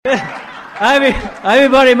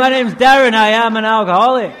Everybody, my name's Darren. I am an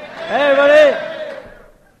alcoholic. Hey, everybody.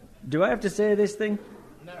 Do I have to say this thing?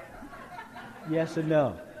 No. Yes or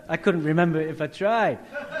no? I couldn't remember it if I tried.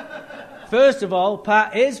 First of all,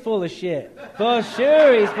 Pat is full of shit. For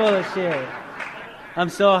sure he's full of shit. I'm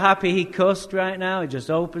so happy he cussed right now. He just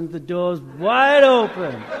opens the doors wide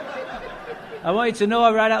open. I want you to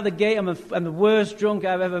know right out the gate, I'm the worst drunk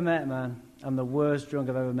I've ever met, man. I'm the worst drunk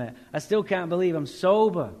I've ever met. I still can't believe I'm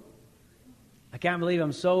sober. I can't believe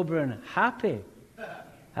I'm sober and happy.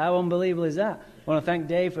 How unbelievable is that? I want to thank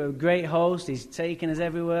Dave for a great host. He's taken us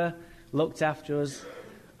everywhere, looked after us.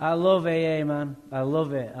 I love AA, man. I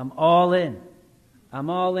love it. I'm all in. I'm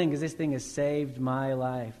all in because this thing has saved my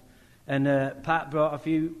life. And Pat brought a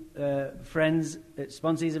few friends,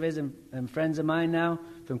 sponsees of his and friends of mine now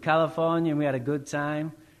from California, and we had a good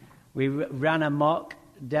time. We ran amok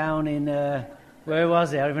down in, where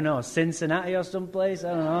was it? I don't even know, Cincinnati or someplace?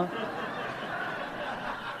 I don't know.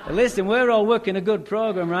 But listen, we're all working a good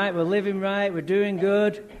program, right? We're living right. We're doing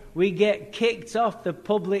good. We get kicked off the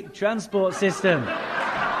public transport system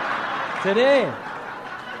today.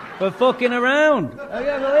 We're fucking around. I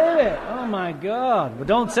can't believe it. Oh, my God. But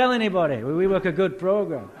don't tell anybody. We work a good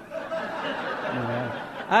program.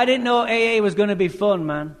 I didn't know AA was going to be fun,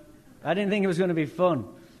 man. I didn't think it was going to be fun.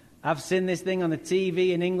 I've seen this thing on the TV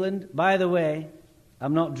in England. By the way,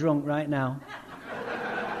 I'm not drunk right now.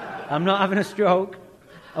 I'm not having a stroke.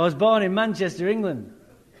 I was born in Manchester, England.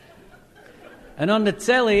 And on the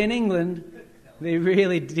telly in England, they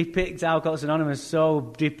really depict Alcoholics Anonymous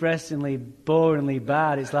so depressingly, boringly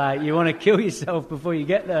bad. It's like you want to kill yourself before you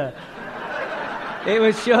get there. It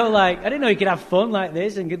would show like, I didn't know you could have fun like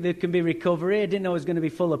this and there can be recovery. I didn't know it was going to be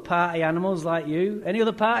full of party animals like you. Any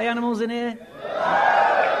other party animals in here?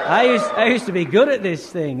 I used to be good at this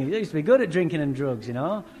thing. I used to be good at drinking and drugs, you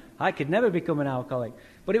know. I could never become an alcoholic.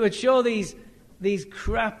 But it would show these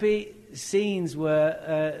crappy scenes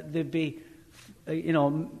where there'd be,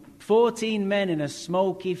 14 men in a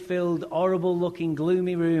smoky-filled, horrible-looking,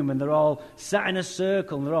 gloomy room, and they're all sat in a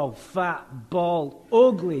circle, and they're all fat, bald,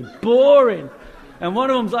 ugly, boring. And one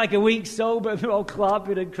of them's like a week sober, and they're all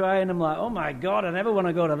clapping and crying. I'm like, oh my God, I never want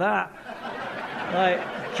to go to that.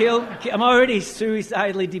 I'm already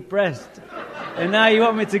suicidally depressed. And now you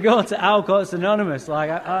want me to go to Alcoholics Anonymous. Like,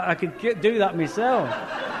 I could do that myself.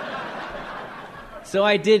 So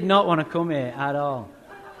I did not want to come here at all.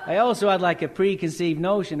 I also had like a preconceived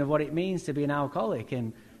notion of what it means to be an alcoholic,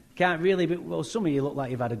 and can't really be, well, some of you look like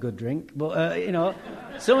you've had a good drink, but,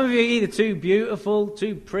 some of you are either too beautiful,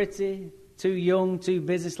 too pretty, too young, too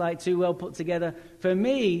businesslike, too well put together. For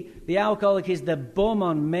me, the alcoholic is the bum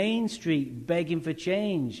on Main Street begging for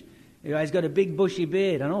change. He's got a big bushy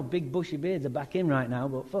beard. I know big bushy beards are back in right now,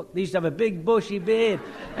 but fuck, they used to have a big bushy beard,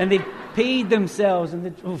 and they peed themselves,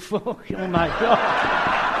 and oh my God.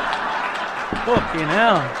 Fucking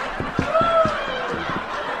hell.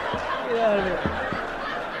 Get out of it.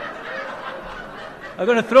 I'm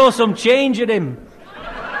going to throw some change at him.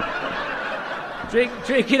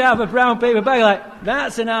 Drink it out of a brown paper bag. Like,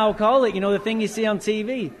 that's an alcoholic, the thing you see on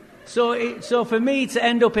TV. So for me to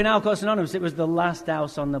end up in Alcoholics Anonymous, it was the last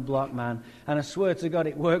house on the block, man. And I swear to God,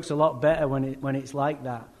 it works a lot better when it's like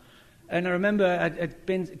that. And I remember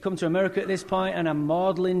I'd come to America at this point, and I'm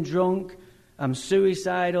maudlin drunk. I'm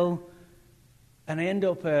suicidal. And I end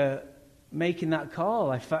up making that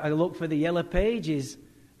call. I look for the yellow pages,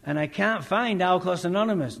 and I can't find Alcoholics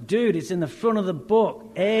Anonymous. Dude, it's in the front of the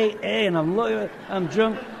book, AA, and I'm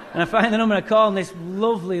drunk. And I find the number, and I call, and this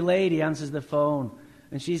lovely lady answers the phone.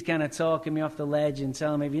 And she's kind of talking me off the ledge and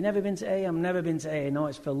telling me, have you never been to AA? I've never been to AA. No,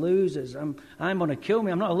 it's for losers. I'm going to kill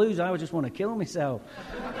me. I'm not a loser. I just want to kill myself.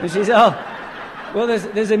 And she's, well,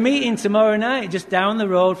 there's a meeting tomorrow night just down the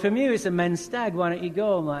road from you. It's a men's stag. Why don't you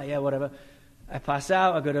go? I'm like, yeah, whatever. I pass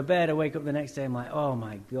out, I go to bed, I wake up the next day, I'm like, oh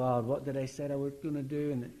my God, what did I say I was going to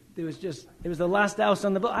do? And it was the last house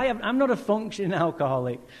on the block. I'm not a functioning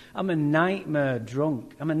alcoholic. I'm a nightmare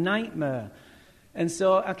drunk. I'm a nightmare. And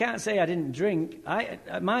so I can't say I didn't drink.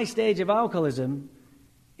 At my stage of alcoholism,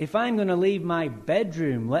 if I'm going to leave my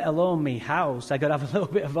bedroom, let alone my house, I got to have a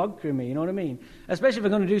little bit of vodka in me, you know what I mean? Especially if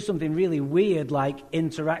I'm going to do something really weird like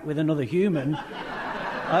interact with another human.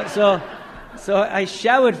 So I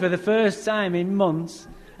showered for the first time in months,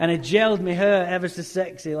 and I gelled my hair ever so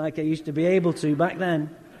sexy like I used to be able to back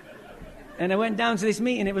then. And I went down to this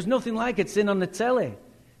meeting. It was nothing like I'd seen on the telly.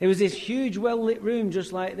 It was this huge, well-lit room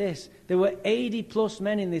just like this. There were 80-plus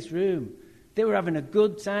men in this room. They were having a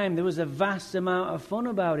good time. There was a vast amount of fun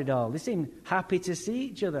about it all. They seemed happy to see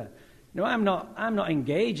each other. I'm not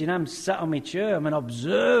engaging. I'm sat on my chair. I'm an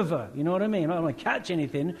observer. You know what I mean? I'm not going to catch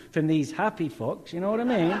anything from these happy fucks. You know what I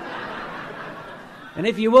mean? And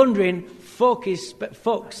if you're wondering,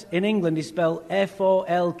 fucks in England is spelled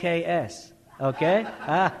Folks. Okay?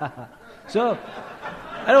 So,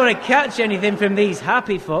 I don't want to catch anything from these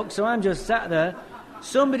happy fucks, so I'm just sat there.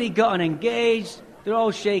 Somebody got on engaged. They're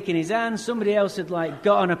all shaking his hand. Somebody else had got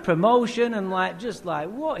on a promotion and what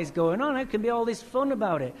is going on? How can be all this fun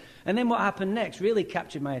about it? And then what happened next really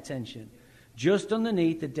captured my attention. Just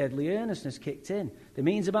underneath, the deadly earnestness kicked in. The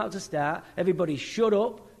meeting's about to start. Everybody shut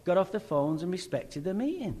up, got off the phones and respected the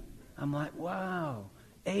meeting. I'm like, wow,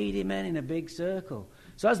 80 men in a big circle.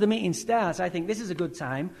 So as the meeting starts, I think this is a good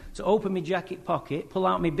time to open my jacket pocket, pull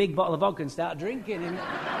out my big bottle of vodka and start drinking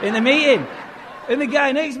in the meeting. And the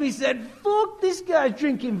guy next to me said, fuck, this guy's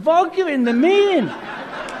drinking vodka in the meeting. And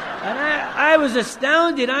I was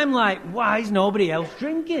astounded. I'm like, why is nobody else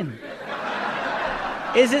drinking?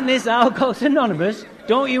 Isn't this Alcoholics Anonymous?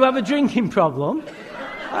 Don't you have a drinking problem?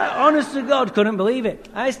 I, honest to God, couldn't believe it.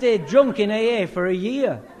 I stayed drunk in AA for a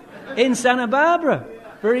year. In Santa Barbara.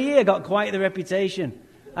 For a year, got quite the reputation.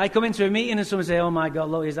 I come into a meeting and someone say, oh my God,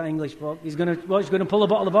 look, here's that English fuck. He's going to pull a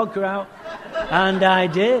bottle of vodka out. And I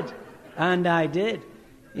did.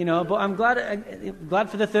 But I'm glad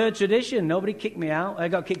for the third tradition. Nobody kicked me out. I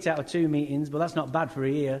got kicked out of 2 meetings, but that's not bad for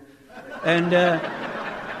a year. And,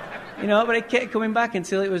 but it kept coming back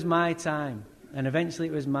until it was my time. And eventually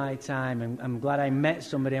it was my time. And I'm glad I met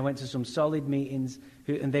somebody. I went to some solid meetings,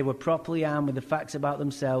 and they were properly armed with the facts about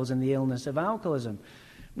themselves and the illness of alcoholism.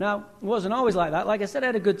 Now, it wasn't always like that. Like I said, I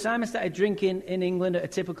had a good time. I started drinking in England at a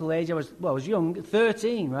typical age. I was young,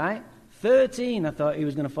 13, right? 13, I thought he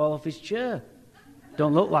was going to fall off his chair.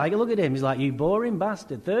 Don't look like it. Look at him. He's like, you boring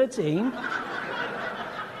bastard. 13?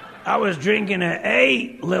 I was drinking at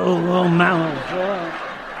 8, little mouth.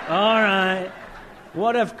 All right.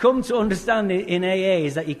 What I've come to understand in AA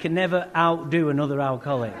is that you can never outdo another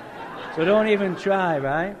alcoholic. So don't even try,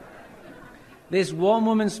 right? This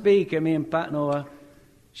one-woman speaker, me and Pat know her,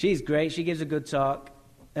 she's great. She gives a good talk.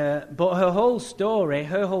 But her whole story,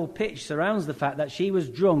 her whole pitch surrounds the fact that she was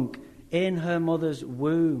drunk in her mother's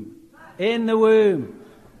womb. In the womb.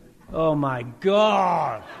 Oh, my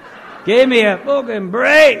God. Give me a fucking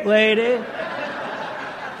break, lady.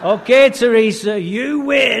 Okay, Teresa, you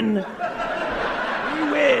win.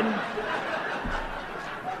 You win.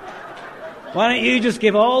 Why don't you just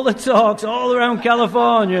give all the talks all around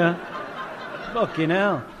California? Fucking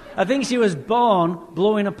hell. I think she was born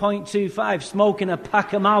blowing a .25, smoking a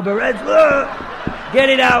pack of Marlboro Reds. Get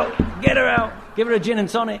it out. Get her out. Give her a gin and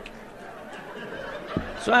tonic.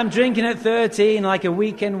 So I'm drinking at 13 like a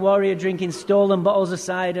weekend warrior, drinking stolen bottles of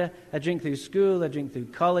cider. I drink through school, I drink through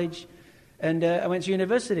college. And I went to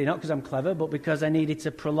university, not because I'm clever, but because I needed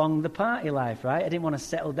to prolong the party life, right? I didn't want to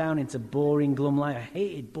settle down into boring, glum life. I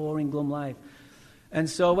hated boring, glum life. And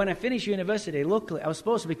so when I finished university, luckily, I was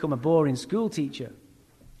supposed to become a boring school teacher.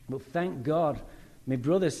 But thank God, my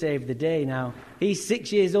brother saved the day. Now, he's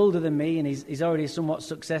 6 years older than me, and he's already a somewhat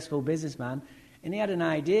successful businessman. And he had an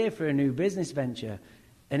idea for a new business venture.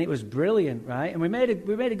 And it was brilliant, right? And we made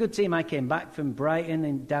a good team. I came back from Brighton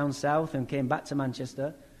and down south and came back to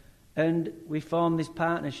Manchester. And we formed this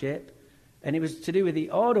partnership. And it was to do with the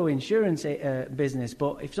auto insurance business.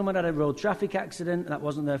 But if someone had a road traffic accident, that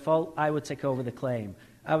wasn't their fault, I would take over the claim.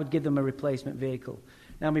 I would give them a replacement vehicle.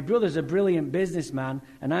 Now, my brother's a brilliant businessman,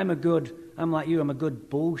 and I'm like you, I'm a good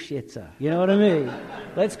bullshitter. You know what I mean?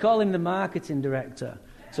 Let's call him the marketing director.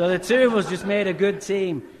 So the two of us just made a good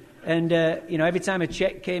team. And, every time a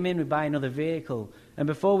check came in, we'd buy another vehicle. And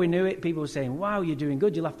before we knew it, people were saying, wow, you're doing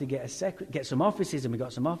good. You'll have to get some offices. And we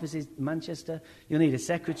got some offices in Manchester. You'll need a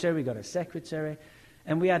secretary. We got a secretary.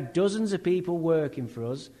 And we had dozens of people working for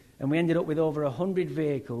us. And we ended up with over 100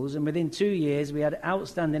 vehicles. And within 2 years, we had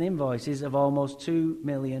outstanding invoices of almost $2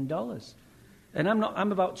 million. And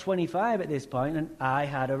I'm about 25 at this point, and I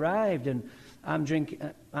had arrived. And I'm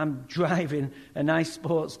driving a nice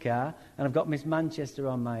sports car, and I've got Miss Manchester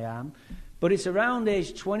on my arm. But it's around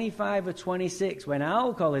age 25 or 26 when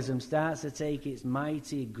alcoholism starts to take its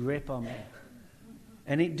mighty grip on me.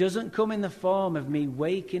 And it doesn't come in the form of me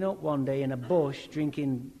waking up one day in a bush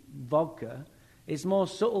drinking vodka. It's more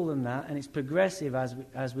subtle than that, and it's progressive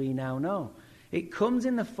as we now know. It comes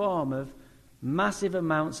in the form of massive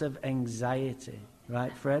amounts of anxiety,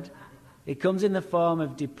 right, Fred? It comes in the form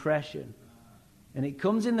of depression. And it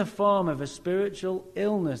comes in the form of a spiritual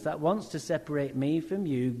illness that wants to separate me from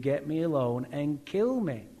you, get me alone, and kill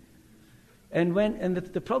me. And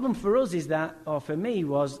the problem for us is that, or for me,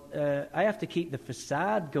 was I have to keep the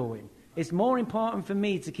facade going. It's more important for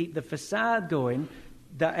me to keep the facade going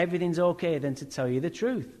that everything's okay than to tell you the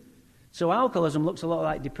truth. So alcoholism looks a lot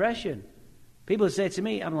like depression. People say to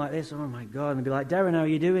me, I'm like this, oh my God, and they'll be like, Darren, how are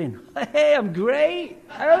you doing? Hey, I'm great.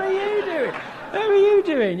 How are you doing? How are you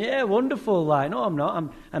doing? Yeah, wonderful. Like, no, I'm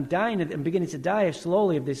not. I'm dying. I'm beginning to die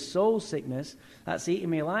slowly of this soul sickness that's eating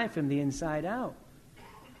me alive from the inside out.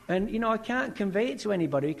 And, I can't convey it to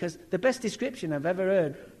anybody because the best description I've ever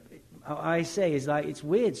heard, I say, is like, it's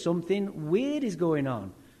weird. Something weird is going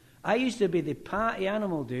on. I used to be the party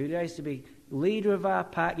animal, dude. I used to be leader of our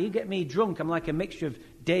pack. You get me drunk, I'm like a mixture of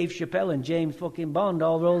Dave Chappelle and James fucking Bond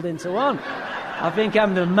all rolled into one. I think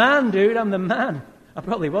I'm the man, dude. I'm the man. I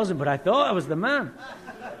probably wasn't, but I thought I was the man.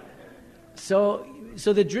 So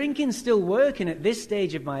the drinking's still working at this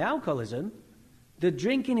stage of my alcoholism. The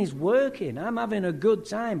drinking is working. I'm having a good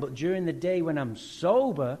time, but during the day when I'm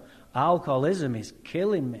sober, alcoholism is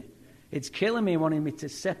killing me. It's killing me, wanting me to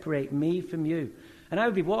separate me from you. And I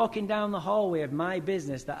would be walking down the hallway of my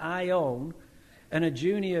business that I own, and a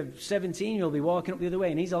junior 17-year-old will be walking up the other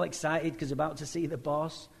way, and he's all excited because he's about to see the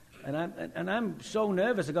boss. And I'm so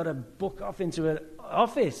nervous, I've got to book off into an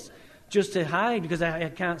office just to hide because I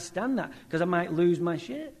can't stand that, because I might lose my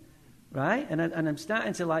shit, right? And I'm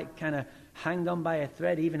starting to kind of hang on by a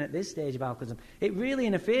thread even at this stage of alcoholism. It really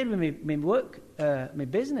interfered with my work, my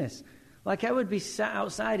business. Like I would be sat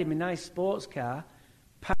outside in my nice sports car,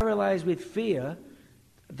 paralyzed with fear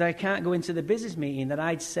that I can't go into the business meeting that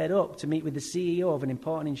I'd set up to meet with the CEO of an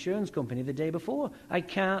important insurance company the day before. I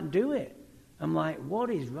can't do it. I'm like, what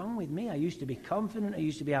is wrong with me? I used to be confident. I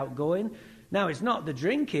used to be outgoing. Now, it's not the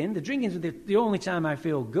drinking. The drinking's the only time I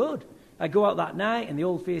feel good. I go out that night and the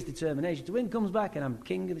old fierce determination to win comes back and I'm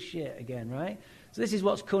king of the shit again, right? So this is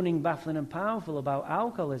what's cunning, baffling and powerful about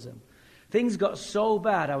alcoholism. Things got so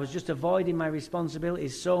bad, I was just avoiding my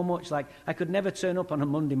responsibilities so much. Like, I could never turn up on a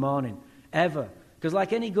Monday morning, ever. Because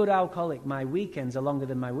like any good alcoholic, my weekends are longer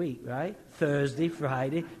than my week, right? Thursday,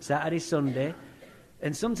 Friday, Saturday, Sunday.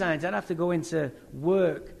 And sometimes I'd have to go into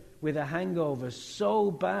work with a hangover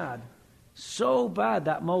so bad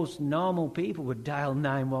that most normal people would dial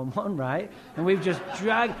 911, right? And we've just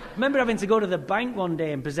dragged... Remember having to go to the bank one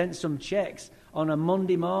day and present some checks on a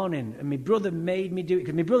Monday morning, and my brother made me do it,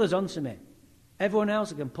 because my brother's onto me. Everyone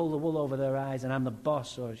else can pull the wool over their eyes, and I'm the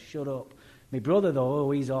boss, so shut up. My brother,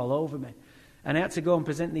 though, he's all over me. And I had to go and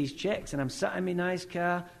present these checks, and I'm sat in my nice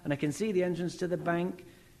car, and I can see the entrance to the bank,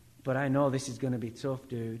 but I know this is going to be tough,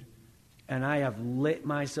 dude. And I have lit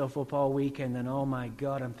myself up all weekend, and oh my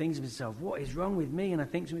God, I'm thinking to myself, what is wrong with me? And I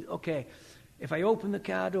think to myself, okay, if I open the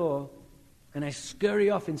car door and I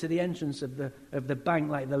scurry off into the entrance of the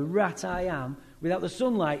bank like the rat I am, without the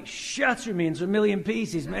sunlight shattering me into a million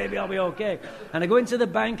pieces, maybe I'll be okay. And I go into the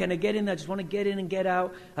bank and I get in there, I just want to get in and get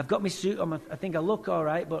out. I've got my suit on, I think I look all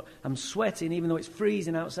right, but I'm sweating even though it's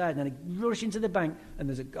freezing outside. And I rush into the bank and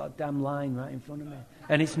there's a goddamn line right in front of me.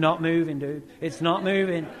 And it's not moving, dude. It's not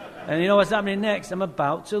moving. And you know what's happening next? I'm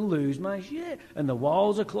about to lose my shit. And the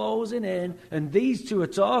walls are closing in. And these two are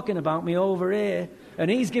talking about me over here. And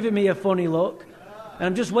he's giving me a funny look. And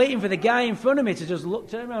I'm just waiting for the guy in front of me to just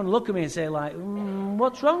turn around and look at me and say, like,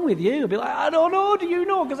 what's wrong with you? I'd be like, I don't know. Do you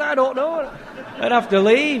know? Because I don't know. I'd have to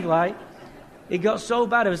leave, like. It got so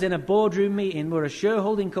bad. I was in a boardroom meeting. We're a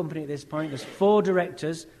shareholding company at this point. There's 4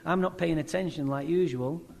 directors. I'm not paying attention like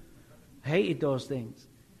usual. I hated those things.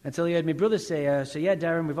 Until he heard my brother say, so yeah,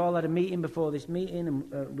 Darren, we've all had a meeting before this meeting,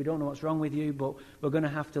 and we don't know what's wrong with you, but we're going to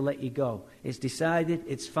have to let you go. It's decided.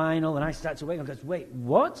 It's final. And I start to wake up and go, wait,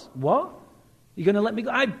 what? What? You're going to let me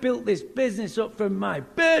go? I built this business up from my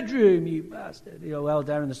bedroom, you bastard. You know, well,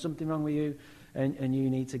 Darren, there's something wrong with you, and you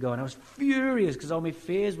need to go. And I was furious because all my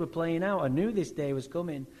fears were playing out. I knew this day was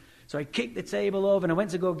coming. So I kicked the table over, and I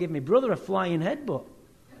went to go give my brother a flying headbutt.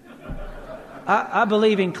 I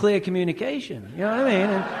believe in clear communication, you know what I mean?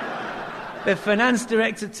 And the finance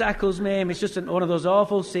director tackles me, and it's just one of those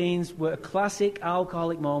awful scenes where a classic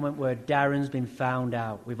alcoholic moment where Darren's been found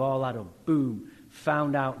out. We've all had a boom.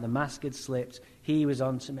 Found out the mask had slipped. He was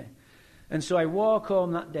onto me. And so I walk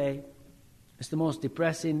home that day. It's the most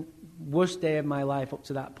depressing, worst day of my life up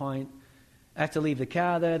to that point. I have to leave the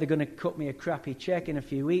car there. They're going to cut me a crappy check in a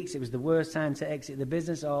few weeks. It was the worst time to exit the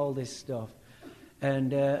business, all this stuff.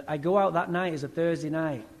 And I go out that night as a Thursday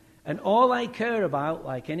night. And all I care about,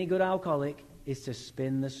 like any good alcoholic, is to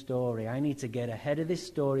spin the story. I need to get ahead of this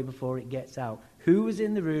story before it gets out. Who was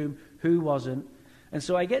in the room? Who wasn't? And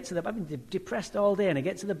so I get to I've been depressed all day, and I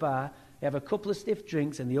get to the bar, I have a couple of stiff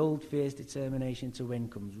drinks, and the old fierce determination to win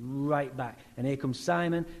comes right back. And here comes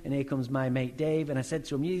Simon, and here comes my mate Dave, and I said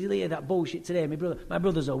to him, you hear that bullshit today? My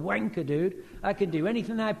brother's a wanker, dude. I can do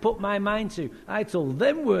anything I put my mind to. I told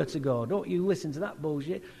them where to go. Don't you listen to that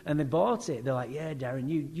bullshit. And they bought it. They're like, yeah, Darren,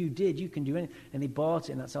 you did. You can do anything. And they bought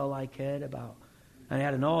it, and that's all I cared about. And I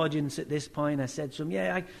had an audience at this point. I said to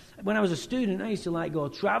him, when I was a student, I used to like go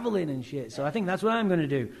traveling and shit. So I think that's what I'm going to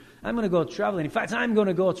do. I'm going to go traveling. In fact, I'm going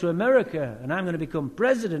to go to America and I'm going to become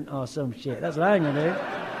president or some shit. That's what I'm going to do.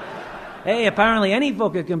 Hey, apparently any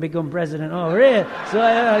fucker can become president over here. So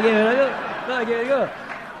I give it a go.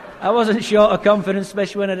 I wasn't short of confidence,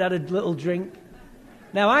 especially when I'd had a little drink.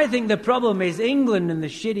 Now, I think the problem is England and the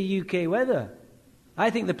shitty UK weather. I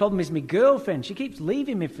think the problem is my girlfriend. She keeps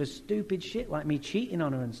leaving me for stupid shit like me cheating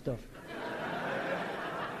on her and stuff.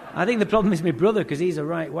 I think the problem is my brother because he's a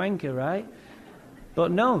right wanker, right?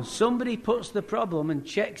 But no, somebody puts the problem and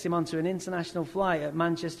checks him onto an international flight at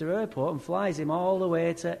Manchester Airport and flies him all the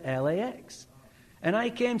way to LAX. And I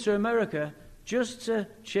came to America just to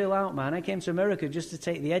chill out, man. I came to America just to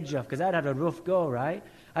take the edge off because I'd had a rough go, right?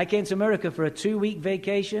 I came to America for a 2-week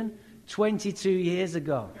vacation 22 years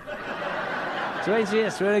ago. 22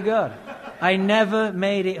 years, swear to God. I never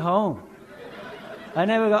made it home. I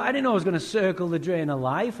didn't know I was going to circle the drain of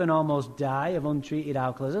life and almost die of untreated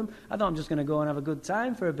alcoholism. I thought I'm just going to go and have a good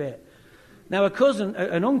time for a bit. Now,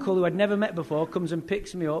 an uncle who I'd never met before, comes and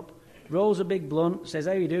picks me up, rolls a big blunt, says,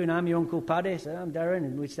 "How you doing? I'm your Uncle Paddy." I said, "I'm Darren."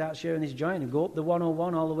 And we start sharing this joint and go up the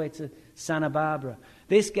 101 all the way to Santa Barbara.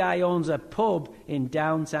 This guy owns a pub in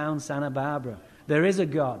downtown Santa Barbara. There is a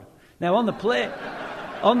God. Now, on the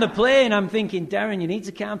plane, I'm thinking, Darren, you need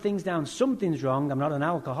to calm things down. Something's wrong. I'm not an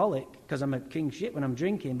alcoholic because I'm a king shit when I'm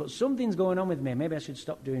drinking, but something's going on with me. Maybe I should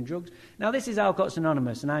stop doing drugs. Now, this is Alcoholics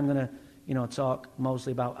Anonymous, and I'm going to, talk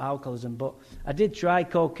mostly about alcoholism, but I did try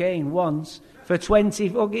cocaine once for 20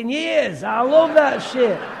 fucking years. I love that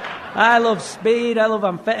shit. I love speed. I love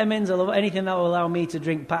amphetamines. I love anything that will allow me to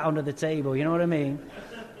drink pat under the table. You know what I mean?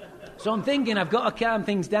 So I'm thinking I've got to calm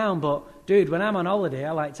things down, but, dude, when I'm on holiday,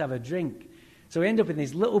 I like to have a drink. So we end up in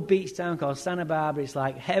this little beach town called Santa Barbara. It's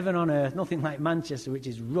like heaven on earth, nothing like Manchester, which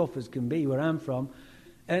is rough as can be where I'm from.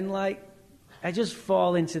 And I just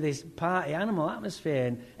fall into this party animal atmosphere.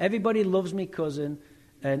 And everybody loves me cousin.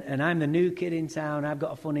 And I'm the new kid in town. I've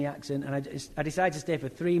got a funny accent. And I decided to stay for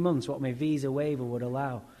 3 months, what my visa waiver would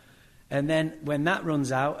allow. And then when that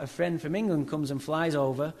runs out, a friend from England comes and flies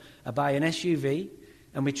over. I buy an SUV.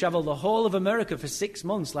 And we travel the whole of America for 6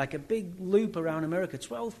 months, like a big loop around America,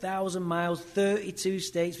 12,000 miles, 32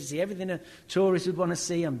 states. We see everything a tourist would want to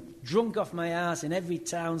see. I'm drunk off my ass in every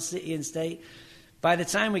town, city, and state. By the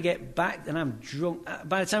time we get back, and I'm drunk,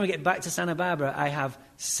 by the time we get back to Santa Barbara, I have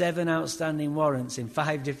 7 outstanding warrants in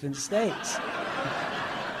 5 different states.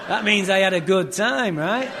 That means I had a good time,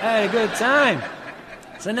 right? I had a good time.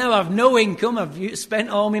 So now I've no income. I've spent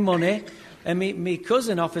all my money. And my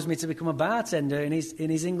cousin offers me to become a bartender in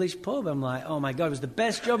his English pub. I'm like, oh my God, it was the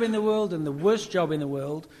best job in the world and the worst job in the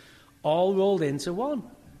world, all rolled into one.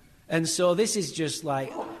 And so this is just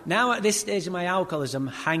like, now at this stage of my alcoholism,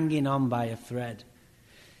 hanging on by a thread.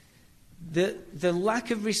 The lack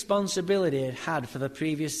of responsibility I'd had for the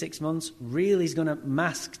previous 6 months really is going to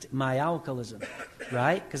mask my alcoholism,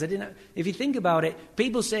 right? Because if you think about it,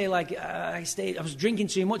 people say like, I was drinking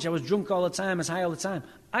too much, I was drunk all the time, I was high all the time.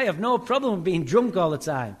 I have no problem with being drunk all the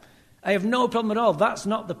time. I have no problem at all. That's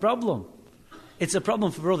not the problem. It's a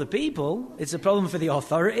problem for other people. It's a problem for the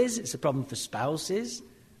authorities. It's a problem for spouses.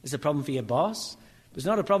 It's a problem for your boss. It's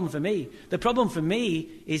not a problem for me. The problem for me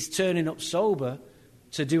is turning up sober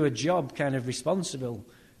to do a job kind of responsibly,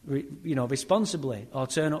 or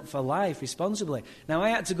turn up for life responsibly. Now, I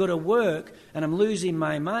had to go to work, and I'm losing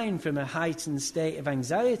my mind from a heightened state of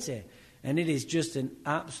anxiety, and it is just an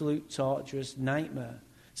absolute torturous nightmare.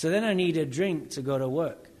 So then I need a drink to go to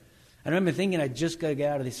work. I remember thinking I just got to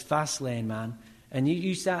get out of this fast lane, man. And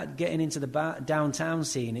you start getting into the downtown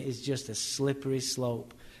scene, it is just a slippery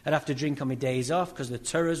slope. I'd have to drink on my days off because the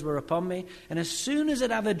terrors were upon me. And as soon as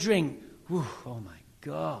I'd have a drink, oh my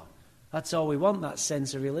God, that's all we want, that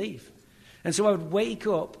sense of relief. And so I would wake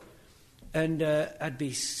up and I'd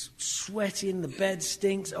be sweating, the bed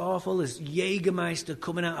stinks awful, there's Jägermeister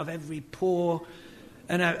coming out of every pore.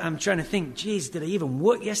 And I'm trying to think, geez, did I even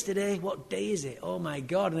work yesterday? What day is it? Oh my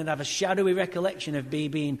God. And I'd have a shadowy recollection of me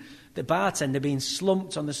being the bartender being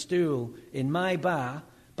slumped on the stool in my bar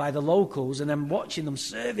by the locals, and I'm watching them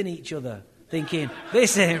serving each other, thinking,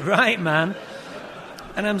 this ain't right, man.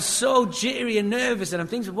 And I'm so jittery and nervous, and I'm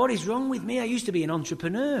thinking, what is wrong with me? I used to be an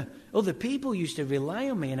entrepreneur. Other people used to rely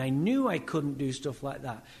on me, and I knew I couldn't do stuff like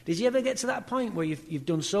that. Did you ever get to that point where you've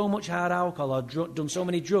done so much hard alcohol or done so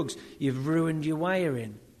many drugs, you've ruined your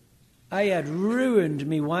wiring? I had ruined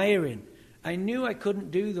me wiring. I knew I couldn't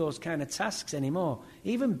do those kind of tasks anymore.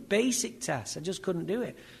 Even basic tasks, I just couldn't do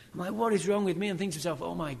it. I'm like, what is wrong with me? I'm thinking to myself,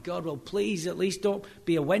 oh my God, well, please at least don't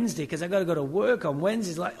be a Wednesday because I've got to go to work on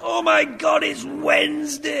Wednesdays. Like, oh my God, it's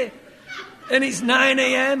Wednesday. And it's 9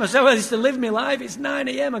 a.m. I said, well, it's to live my life. It's 9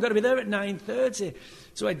 a.m. I've got to be there at 9:30.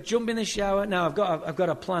 So I jump in the shower. Now, I've got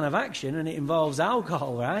a plan of action, and it involves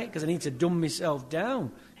alcohol, right? Because I need to dumb myself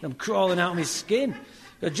down. I'm crawling out of my skin.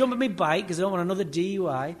 I jump on my bike because I don't want another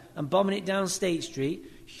DUI. I'm bombing it down State Street.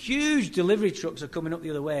 Huge delivery trucks are coming up the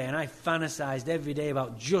other way, and I fantasized every day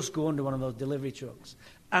about just going to one of those delivery trucks.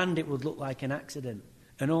 And it would look like an accident.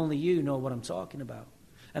 And only you know what I'm talking about.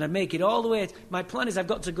 And I'd make it all the way. My plan is I've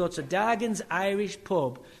got to go to Dargan's Irish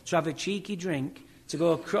pub to have a cheeky drink, to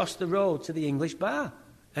go across the road to the English bar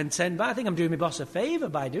and 10 bar. I think I'm doing my boss a favour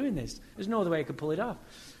by doing this. There's no other way I could pull it off.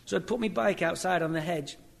 So I'd put my bike outside on the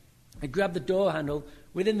hedge. I'd grab the door handle.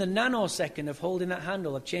 Within the nanosecond of holding that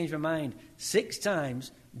handle, I've changed my mind 6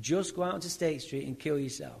 times. Just go out onto State Street and kill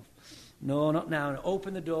yourself. No, not now. And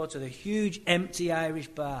open the door to the huge empty Irish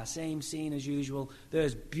bar. Same scene as usual.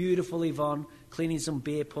 There's beautiful Yvonne cleaning some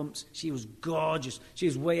beer pumps. She was gorgeous. She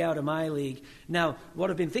was way out of my league. Now,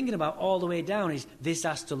 what I've been thinking about all the way down is this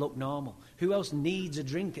has to look normal. Who else needs a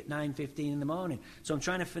drink at 9:15 in the morning? So I'm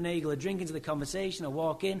trying to finagle a drink into the conversation. I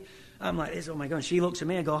walk in. I'm like this. Oh, my God. She looks at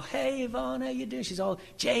me. I go, hey, Yvonne, how you doing? She's all,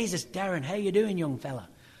 Jesus, Darren, how you doing, young fella?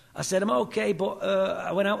 I said, I'm okay, but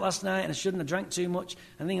I went out last night and I shouldn't have drank too much.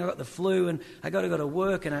 I think I got the flu and I got to go to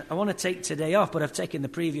work and I want to take today off, but I've taken the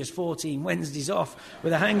previous 14 Wednesdays off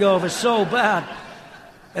with a hangover so bad.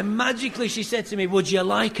 And magically she said to me, would you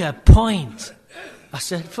like a pint? I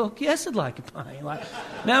said, fuck yes, I'd like a pint. Like,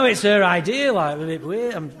 now it's her idea, like a bit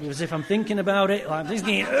weird, as if I'm thinking about it. Like, I'm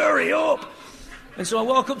thinking, hurry up. And so I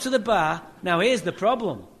walk up to the bar. Now here's the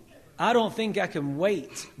problem. I don't think I can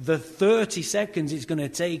wait the 30 seconds it's going to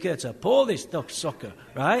take her to pour this sucker,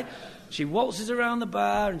 right? She waltzes around the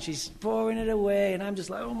bar and she's pouring it away, and I'm just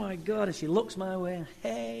like, oh my God, and she looks my way, and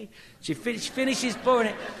hey, she finishes pouring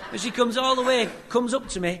it, and she comes all the way, comes up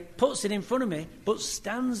to me, puts it in front of me, but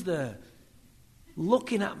stands there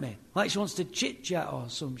looking at me like she wants to chit-chat or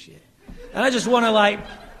some shit. And I just want to, like,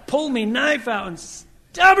 pull my knife out and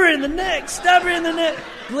stab her in the neck,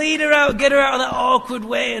 bleed her out, get her out of that awkward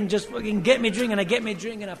way and just fucking get me drink. And I get me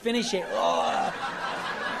drink and I finish it. Oh,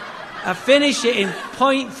 I finish it in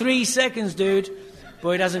 0.3 seconds, dude. But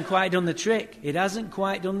it hasn't quite done the trick.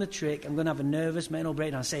 I'm going to have a nervous mental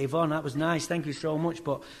breakdown. I say, Yvonne, that was nice, thank you so much,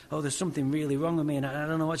 but there's something really wrong with me. And I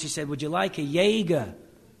don't know what she said. Would you like a Jaeger?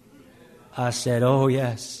 I said, oh,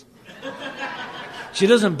 yes. She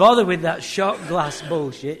doesn't bother with that shot glass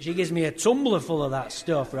bullshit. She gives me a tumbler full of that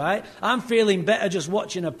stuff, right? I'm feeling better just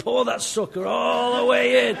watching her pour that sucker all the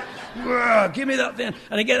way in. Give me that thing.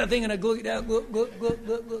 And I get that thing and I glug it down. Glug, glug, glug,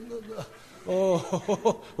 glug, glug, glug.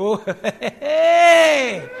 Oh,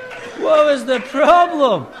 hey! What was the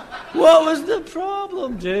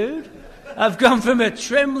problem, dude? I've gone from a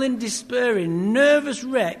trembling, despairing, nervous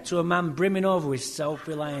wreck to a man brimming over with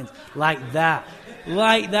self-reliance. Like that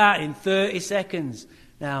in 30 seconds.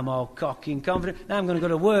 Now I'm all cocky and confident. Now I'm going to go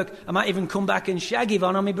to work. I might even come back and shag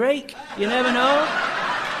Yvonne on my break. You never know.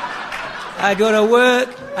 I go to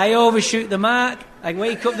work. I overshoot the mark. I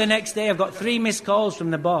wake up the next day. I've got 3 missed calls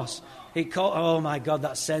from the boss. Oh, my God,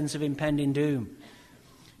 that sense of impending doom.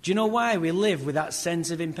 Do you know why we live with that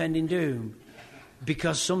sense of impending doom?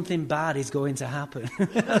 Because something bad is going to happen.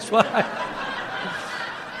 That's why.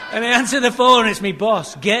 And I answer the phone, it's me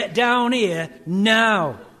boss. Get down here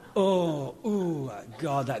now. Oh,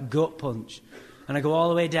 God, that gut punch. And I go all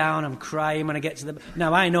the way down, I'm crying when I get to the...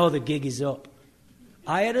 Now, I know the gig is up.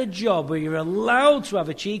 I had a job where you're allowed to have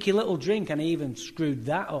a cheeky little drink, and I even screwed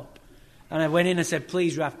that up. And I went in and said,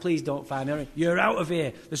 please, Raf, please don't fire me. You're out of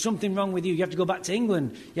here. There's something wrong with you. You have to go back to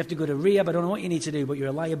England. You have to go to rehab. I don't know what you need to do, but you're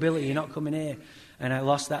a liability. You're not coming here. And I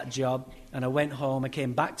lost that job, and I went home. I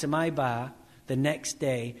came back to my bar the next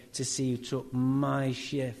day to see who took my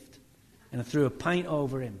shift. And I threw a pint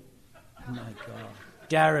over him. Oh, my God.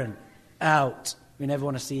 Darren, out. We never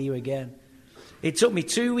want to see you again. It took me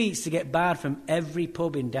 2 weeks to get barred from every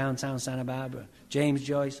pub in downtown Santa Barbara. James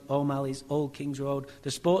Joyce, O'Malley's, Old Kings Road.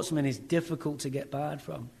 The Sportsman is difficult to get barred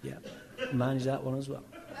from. Yeah, manage that one as well.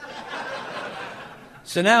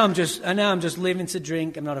 So now I'm just living to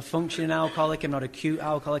drink. I'm not a functioning alcoholic. I'm not a cute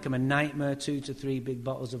alcoholic. I'm a nightmare. 2 to 3 big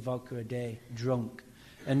bottles of vodka a day, drunk.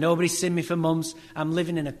 And nobody's seen me for months. I'm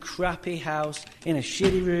living in a crappy house, in a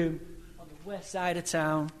shitty room, on the west side of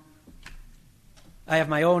town. I have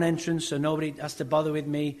my own entrance, so nobody has to bother with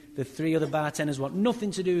me. The 3 other bartenders want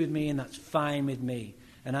nothing to do with me, and that's fine with me.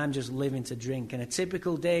 And I'm just living to drink. And a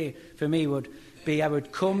typical day for me would be I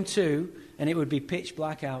would come to, and it would be pitch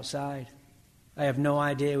black outside. I have no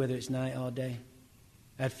idea whether it's night or day.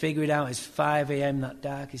 I'd figure it out. It's 5 a.m., that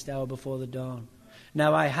darkest hour before the dawn.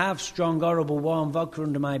 Now, I have strong, horrible, warm vodka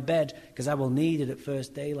under my bed because I will need it at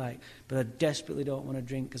first daylight. But I desperately don't want to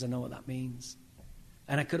drink because I know what that means.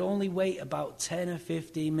 And I could only wait about 10 or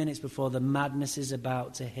 15 minutes before the madness is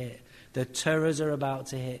about to hit. The terrors are about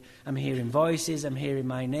to hit. I'm hearing voices. I'm hearing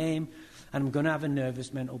my name. And I'm going to have a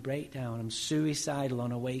nervous mental breakdown. I'm suicidal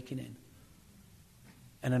on awakening.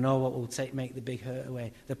 And I know what will make the big hurt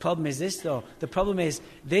away. The problem is this, though. The problem is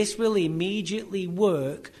this will immediately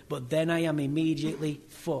work, but then I am immediately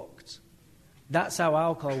fucked. That's how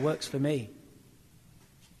alcohol works for me.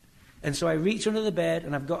 And so I reach under the bed,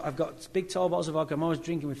 and I've got big tall bottles of vodka. I'm always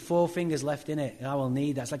drinking with 4 fingers left in it. And I will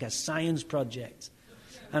need that. It's like a science project.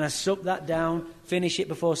 And I suck that down, finish it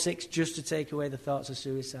before 6 just to take away the thoughts of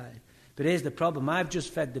suicide. But here's the problem. I've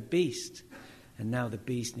just fed the beast, and now the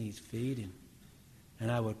beast needs feeding.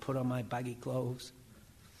 And I would put on my baggy clothes,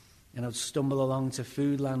 and I'd stumble along to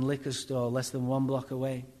Foodland liquor store less than 1 block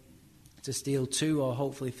away to steal 2 or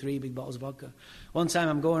hopefully 3 big bottles of vodka. One time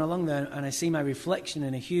I'm going along there, and I see my reflection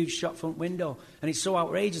in a huge shop front window, and it's so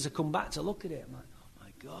outrageous I come back to look at it. I'm like, oh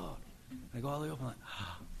my God. And I go all the way up, I'm like,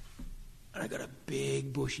 ah. And I got a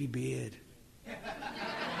big bushy beard.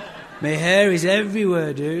 My hair is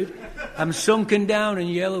everywhere, dude. I'm sunken down and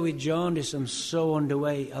yellow with jaundice. I'm so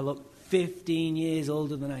underweight. I look 15 years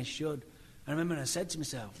older than I should. I remember I said to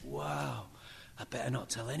myself, wow, I better not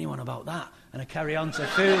tell anyone about that. And I carry on to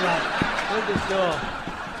food like the door.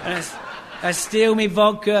 And I steal me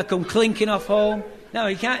vodka, I come clinking off home. No,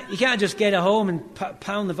 you can't just get at home and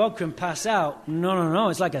pound the vodka and pass out. No.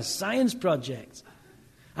 It's like a science project.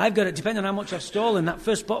 I've got it, depending on how much I've stolen, that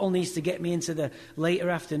first bottle needs to get me into the later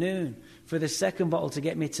afternoon. For the second bottle to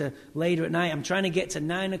get me to later at night. I'm trying to get to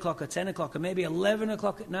 9 o'clock or 10 o'clock or maybe 11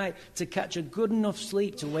 o'clock at night to catch a good enough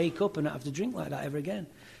sleep to wake up and not have to drink like that ever again.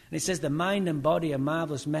 And it says the mind and body are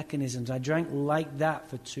marvelous mechanisms. I drank like that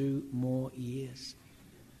for 2 more years.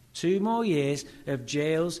 2 more years of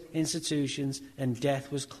jails, institutions, and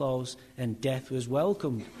death was close and death was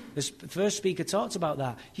welcomed. The first speaker talked about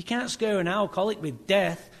that. You can't scare an alcoholic with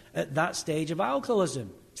death at that stage of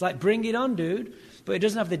alcoholism. It's like, bring it on, dude. But it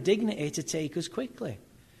doesn't have the dignity to take us quickly.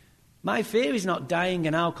 My fear is not dying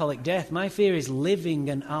an alcoholic death. My fear is living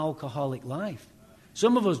an alcoholic life.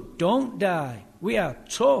 Some of us don't die. We are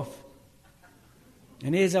tough.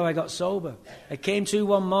 And here's how I got sober. I came to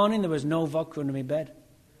one morning, there was no vodka under my bed.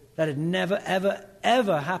 That had never, ever,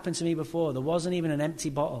 ever happened to me before. There wasn't even an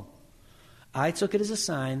empty bottle. I took it as a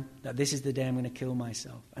sign that this is the day I'm going to kill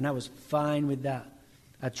myself. And I was fine with that.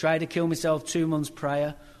 I tried to kill myself 2 months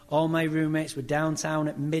prior. All my roommates were downtown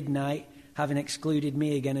at midnight, having excluded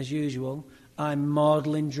me again as usual. I'm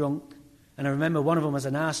maudlin drunk. And I remember one of them has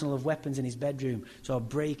an arsenal of weapons in his bedroom. So I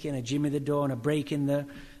break in, I jimmy the door, and I break in there.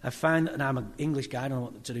 I find, and I'm an English guy, I don't know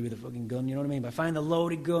what to do with a fucking gun, you know what I mean? But I find the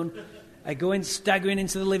loaded gun. I go in, staggering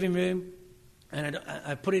into the living room, and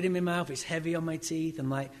I put it in my mouth. It's heavy on my teeth. I'm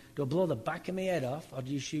like, do I blow the back of my head off, or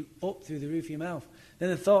do you shoot up through the roof of your mouth? Then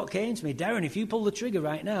the thought came to me, Darren, if you pull the trigger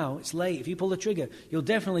right now, it's late. If you pull the trigger, you'll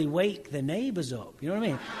definitely wake the neighbours up. You know what I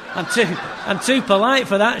mean? I'm too polite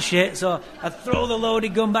for that shit. So I throw the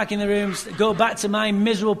loaded gun back in the room, go back to my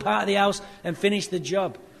miserable part of the house, and finish the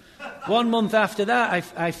job. 1 month after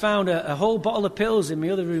that, I found a whole bottle of pills in my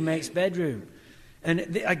other roommate's bedroom. And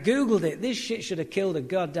I Googled it. This shit should have killed a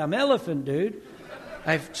goddamn elephant, dude.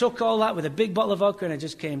 I took all that with a big bottle of vodka and I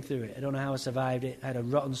just came through it. I don't know how I survived it. I had a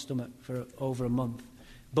rotten stomach for over a month.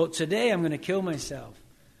 But today I'm going to kill myself.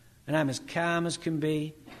 And I'm as calm as can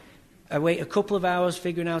be. I wait a couple of hours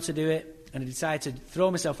figuring out how to do it. And I decide to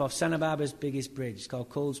throw myself off Santa Barbara's biggest bridge. It's called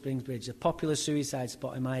Cold Springs Bridge. A popular suicide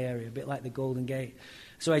spot in my area, a bit like the Golden Gate.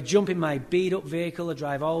 So I jump in my beat-up vehicle. I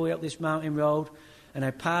drive all the way up this mountain road. And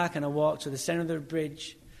I park and I walk to the centre of the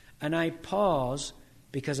bridge. And I pause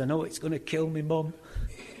because I know it's going to kill me mum.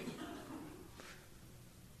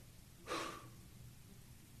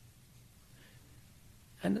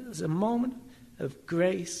 And there's a moment of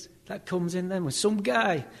grace that comes in then when some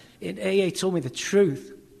guy in AA told me the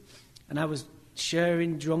truth. And I was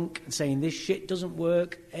sharing drunk and saying, this shit doesn't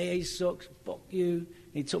work. AA sucks. Fuck you.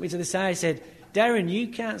 And he took me to the side and said, Darren, you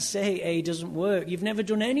can't say AA doesn't work. You've never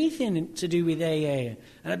done anything to do with AA.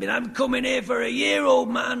 And I'd been, I'm coming here for a year, old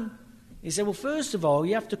man. He said, well, first of all,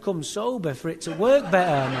 you have to come sober for it to work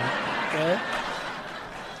better, man. Okay?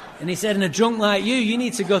 And he said, and a drunk like you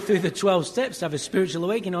need to go through the 12 steps to have a spiritual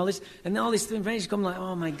awakening, all this. And all this information come like,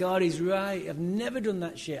 oh, my God, he's right. I've never done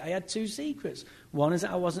that shit. I had 2 secrets. One is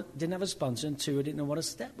that I didn't have a sponsor, and 2, I didn't know what a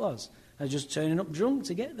step was. I was just turning up drunk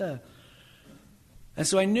to get there. And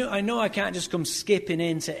so I know I can't just come skipping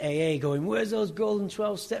into AA going, where's those golden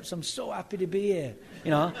 12 steps? I'm so happy to be here. You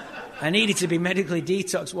know, I needed to be medically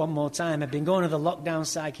detoxed one more time. I've been going to the lockdown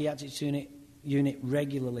psychiatric unit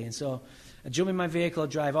regularly. And so I jump in my vehicle, I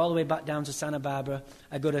drive all the way back down to Santa Barbara.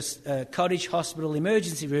 I go to Cottage Hospital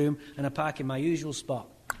emergency room and I park in my usual spot.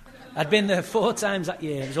 I'd been there 4 times that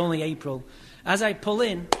year. It was only April. As I pull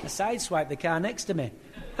in, I sideswipe the car next to me.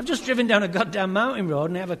 I've just driven down a goddamn mountain road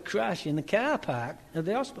and I have a crash in the car park of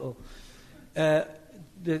the hospital. The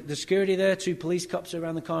security there, 2 police cops are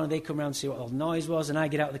around the corner. They come around to see what all the noise was, and I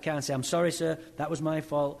get out of the car and say, I'm sorry, sir, that was my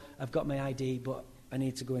fault. I've got my ID, but I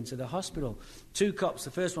need to go into the hospital. 2 cops,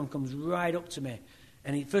 the first one comes right up to me,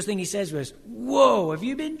 and first thing he says was, whoa, have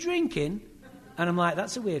you been drinking? And I'm like,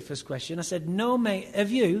 that's a weird first question. I said, no, mate,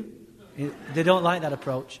 have you? They don't like that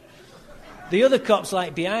approach. The other cop's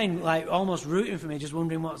like behind, like almost rooting for me, just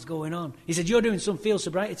wondering what's going on. He said, you're doing some field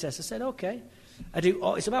sobriety tests. I said, okay.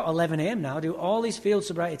 It's about 11 a.m. now. I do all these field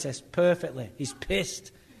sobriety tests perfectly. He's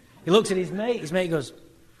pissed. He looked at his mate. His mate goes,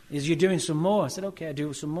 you're doing some more. I said, okay, I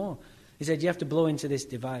do some more. He said, you have to blow into this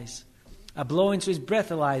device. I blow into his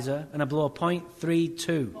breathalyzer and I blow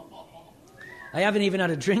 0.32. I haven't even had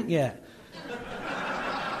a drink yet.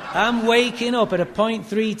 I'm waking up at a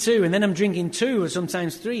 0.32 and then I'm drinking 2 or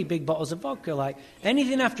sometimes 3 big bottles of vodka. Like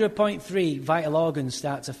anything after a 0.3, vital organs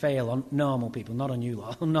start to fail on normal people, not on you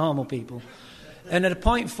lot, on normal people. And at a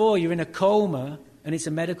 0.4, you're in a coma, and it's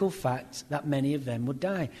a medical fact that many of them would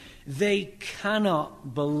die. They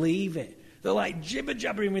cannot believe it. They're like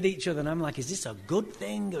jibber-jabbering with each other, and I'm like, is this a good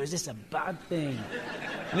thing or is this a bad thing?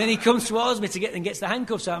 And then he comes towards me and gets the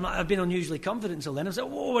handcuffs out. I'm like, I've been unusually confident until then. I said,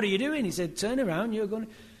 whoa, what are you doing? He said, turn around, you're going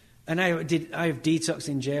to... And I have detoxed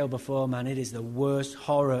in jail before, man. It is the worst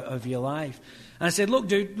horror of your life. And I said, look,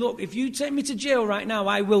 dude, if you take me to jail right now,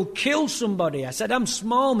 I will kill somebody. I said, I'm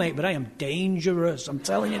small, mate, but I am dangerous. I'm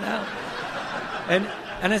telling you now.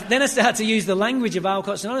 Then I started to use the language of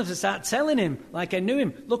Alcoholics Anonymous and start telling him, like I knew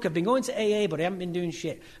him, look, I've been going to AA, but I haven't been doing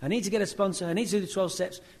shit. I need to get a sponsor. I need to do the 12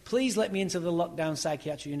 steps. Please let me into the lockdown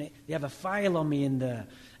psychiatric unit. They have a file on me in there.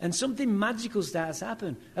 And something magical starts to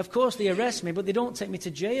happen. Of course, they arrest me, but they don't take me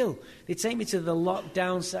to jail. They take me to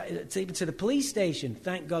the take me to the police station.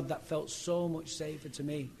 Thank God, that felt so much safer to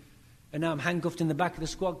me. And now I'm handcuffed in the back of the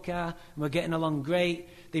squad car, and we're getting along great.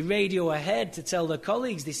 They radio ahead to tell their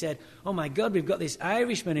colleagues. They said, oh, my God, we've got this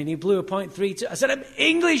Irishman, and he blew a 0.32. I said, I'm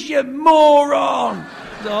English, you moron!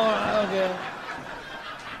 Okay.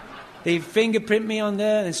 They fingerprint me on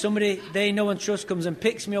there, and somebody they know and trust comes and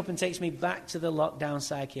picks me up and takes me back to the lockdown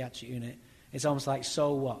psychiatric unit. It's almost like,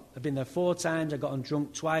 so what? I've been there 4 times. I've gotten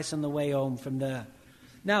drunk twice on the way home from there.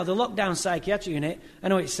 Now, the lockdown psychiatric unit, I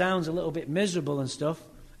know it sounds a little bit miserable and stuff.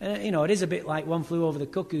 It is a bit like One Flew Over the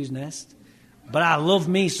Cuckoo's Nest. But I love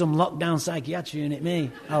me some lockdown psychiatric unit, me.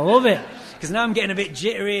 I love it. Because now I'm getting a bit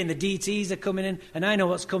jittery and the DTs are coming in, and I know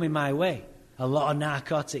what's coming my way. A lot of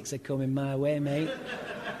narcotics are coming my way, mate.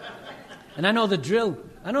 And I know the drill.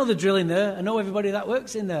 I know the drill in there. I know everybody that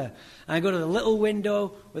works in there. And I go to the little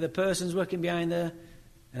window where the person's working behind there,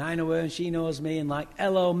 and I know her and she knows me, and like,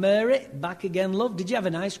 hello, Mary, back again, love. Did you have a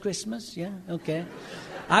nice Christmas? Yeah, okay.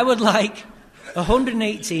 I would like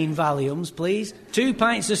 118 Valiums, please. 2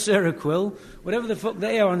 pints of Seroquel. Whatever the fuck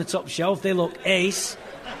they are on the top shelf, they look ace.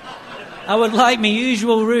 I would like my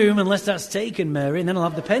usual room, unless that's taken, Mary, and then I'll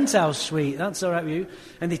have the penthouse suite. That's all right with you.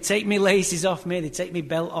 And they take me laces off me, they take me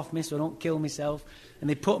belt off me so I don't kill myself, and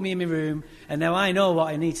they put me in my room, and now I know what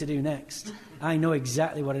I need to do next. I know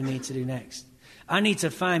exactly what I need to do next. I need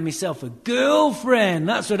to find myself a girlfriend.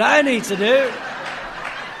 That's what I need to do.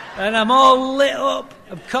 And I'm all lit up.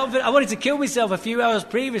 I'm confident. I wanted to kill myself a few hours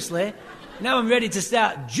previously. Now I'm ready to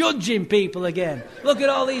start judging people again. Look at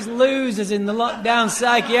all these losers in the lockdown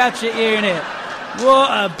psychiatric unit. What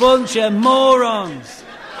a bunch of morons.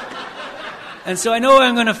 And so I know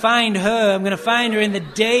I'm going to find her. I'm going to find her in the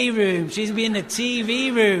day room. She's going to be in the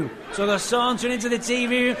TV room. So I go sauntering into the TV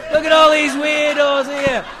room. Look at all these weirdos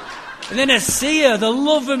here. And then I see her, the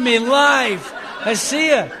love of my life. I see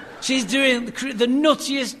her. She's doing the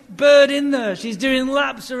nuttiest bird in there. She's doing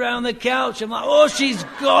laps around the couch. I'm like, oh, she's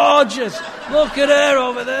gorgeous. Look at her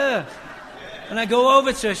over there. And I go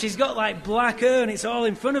over to her. She's got like black hair and it's all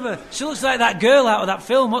in front of her. She looks like that girl out of that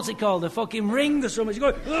film. What's it called? The fucking Ring or something. She's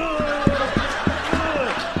going,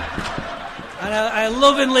 and I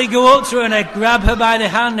lovingly go up to her and I grab her by the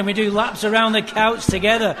hand and we do laps around the couch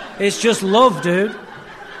together. It's just love, dude.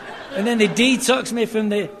 And then they detox me from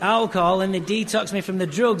the alcohol and they detox me from the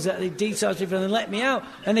drugs. They detox me from, they let me out.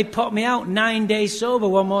 And they pop me out 9 days sober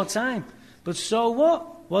one more time. But so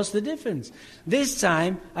what? What's the difference? This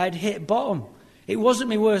time I'd hit bottom. It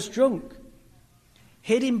wasn't my worst drunk.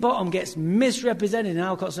 Hitting bottom gets misrepresented in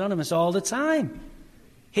Alcoholics Anonymous all the time.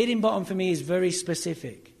 Hitting bottom for me is very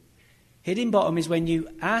specific. Hitting bottom is when you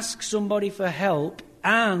ask somebody for help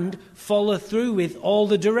and follow through with all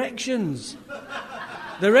the directions.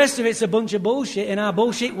 The rest of it's a bunch of bullshit in our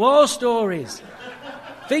bullshit war stories.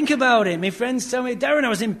 Think about it. My friends tell me, Darren, I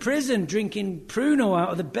was in prison drinking Pruno out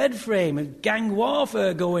of the bed frame and gang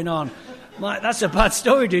warfare going on. I'm like, that's a bad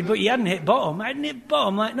story, dude, but you hadn't hit bottom. I hadn't hit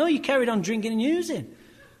bottom. I'm like, no, you carried on drinking and using.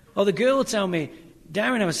 Or the girl will tell me,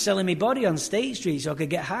 Darren, I was selling my body on State Street so I could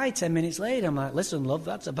get high 10 minutes later. I'm like, listen, love,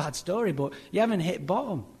 that's a bad story, but you haven't hit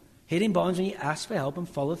bottom. Hitting bottoms when you ask for help and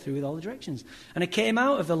follow through with all the directions. And I came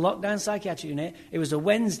out of the lockdown psychiatric unit. It was a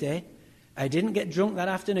Wednesday. I didn't get drunk that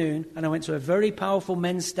afternoon, and I went to a very powerful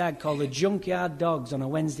men's stag called the Junkyard Dogs on a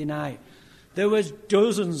Wednesday night. There was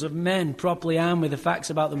dozens of men properly armed with the facts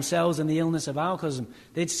about themselves and the illness of alcoholism.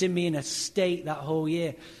 They'd seen me in a state that whole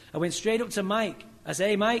year. I went straight up to Mike. I said,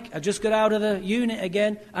 hey, Mike, I just got out of the unit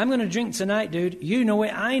again. I'm going to drink tonight, dude. You know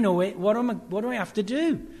it, I know it. What do I have to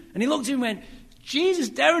do? And he looked at me and went, Jesus,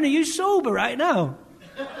 Darren, are you sober right now?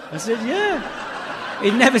 I said, yeah.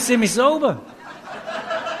 He'd never seen me sober.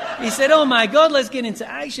 He said, oh my God, let's get into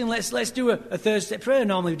action. Let's do a third step prayer.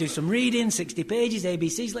 Normally we do some reading, 60 pages,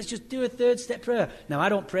 ABCs. Let's just do a third step prayer. Now, I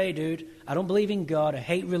don't pray, dude. I don't believe in God. I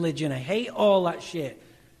hate religion. I hate all that shit.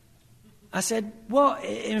 I said, what,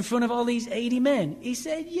 in front of all these 80 men? He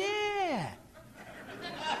said, yeah.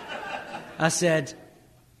 I said,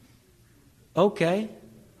 okay.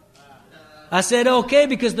 I said, okay,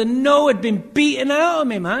 because the no had been beaten out of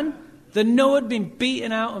me, man. The no had been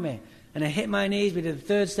beaten out of me. And I hit my knees. We did the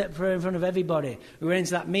third step prayer in front of everybody. We went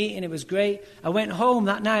into that meeting. It was great. I went home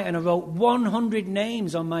that night and I wrote 100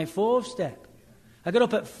 names on my fourth step. I got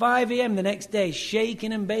up at 5 a.m. the next day,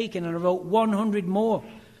 shaking and baking, and I wrote 100 more.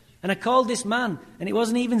 And I called this man, and it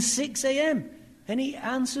wasn't even 6 a.m. And he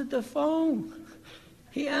answered the phone.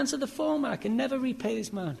 He answered the phone, man. I can never repay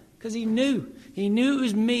this man. Because he knew. He knew it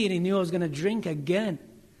was me, and he knew I was going to drink again.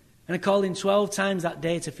 And I called him 12 times that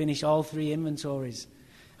day to finish all 3 inventories.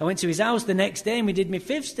 I went to his house the next day and we did my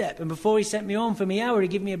fifth step. And before he sent me home for my hour, he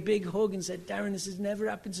gave me a big hug and said, Darren, this has never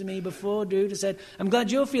happened to me before, dude. I said, I'm glad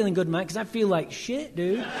you're feeling good, Mike, because I feel like shit,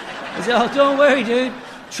 dude. I said, oh, don't worry, dude.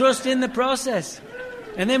 Trust in the process.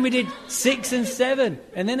 And then we did 6 and 7.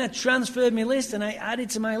 And then I transferred my list and I added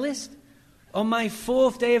to my list. On my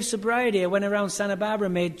 4th day of sobriety, I went around Santa Barbara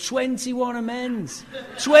and made 21 amends.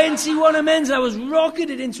 21 amends. I was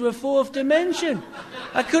rocketed into a 4th dimension.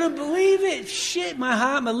 I couldn't believe it. Shit, my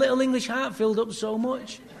heart, my little English heart filled up so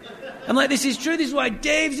much. I'm like, this is true. This is why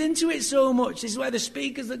Dave's into it so much. This is why the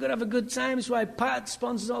speakers are going to have a good time. This is why Pat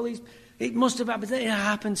sponsors all these. It must have happened. It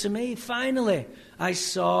happened to me. Finally, I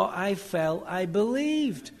saw, I felt, I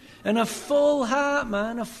believed. And a full heart,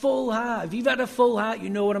 man, a full heart. If you've had a full heart,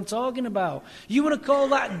 you know what I'm talking about. You want to call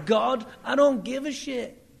that God? I don't give a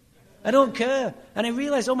shit. I don't care. And I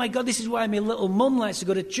realised, oh my God, this is why my little mum likes to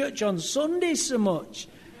go to church on Sundays so much.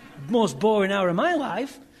 Most boring hour of my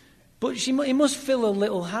life. But it must fill a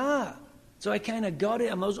little heart. So I kind of got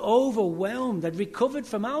it. I was overwhelmed. I'd recovered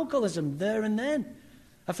from alcoholism there and then.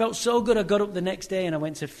 I felt so good. I got up the next day and I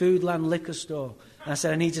went to Foodland Liquor Store. And I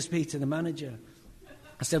said, I need to speak to the manager.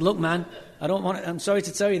 I said, look, man, I'm sorry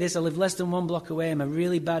to tell you this. I live less than 1 block away. I'm a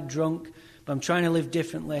really bad drunk, but I'm trying to live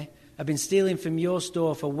differently. I've been stealing from your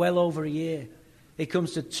store for well over a year. It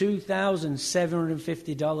comes to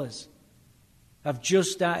 $2,750. I've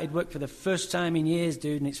just started work for the first time in years,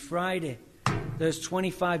 dude, and it's Friday. There's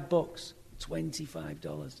 $25.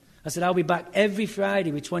 $25. I said, I'll be back every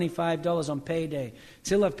Friday with $25 on payday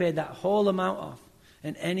till I've paid that whole amount off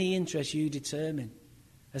and any interest you determine.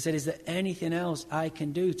 I said, is there anything else I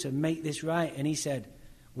can do to make this right? And he said,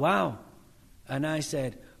 wow. And I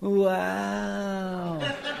said, wow.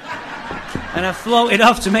 And I floated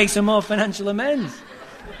off to make some more financial amends.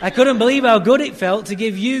 I couldn't believe how good it felt to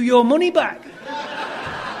give you your money back.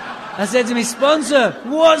 I said to my sponsor,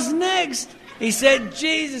 what's next? He said,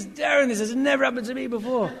 Jesus, Darren, this has never happened to me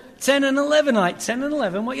before. 10 and 11, like 10 and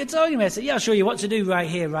 11, what are you talking about? I said, yeah, I'll show you what to do right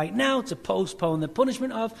here, right now, to postpone the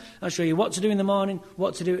punishment of. I'll show you what to do in the morning,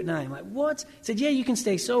 what to do at night. I'm like, what? He said, yeah, you can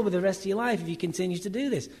stay sober the rest of your life if you continue to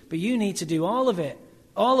do this. But you need to do all of it.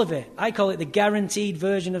 All of it. I call it the guaranteed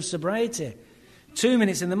version of sobriety. 2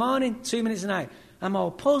 minutes in the morning, 2 minutes at night. I'm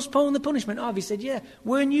all, postpone the punishment of. He said, yeah,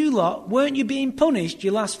 weren't you being punished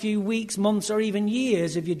your last few weeks, months, or even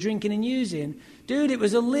years of your drinking and using? Dude, it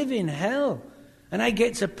was a living hell. And I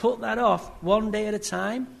get to put that off 1 day at a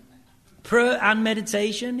time. Prayer and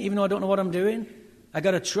meditation, even though I don't know what I'm doing. I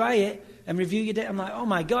got to try it and review your day. I'm like, oh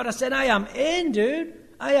my God. I said, I am in, dude.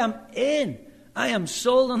 I am in. I am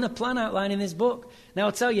sold on the plan outline in this book. Now,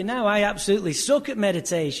 I'll tell you now, I absolutely suck at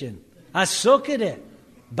meditation. I suck at it.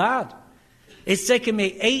 Bad. It's taken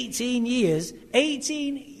me 18 years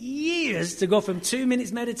to go from 2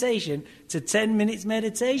 minutes meditation to 10 minutes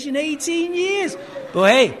meditation. 18 years.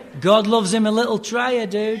 But hey, God loves him a little trier,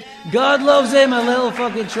 dude. God loves him a little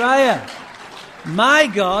fucking trier. My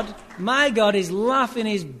God is laughing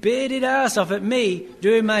his bearded ass off at me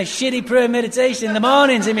doing my shitty prayer meditation in the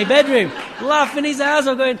mornings in my bedroom. Laughing his ass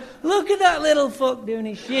off going, look at that little fuck doing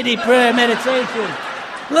his shitty prayer meditation.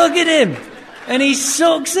 Look at him. And he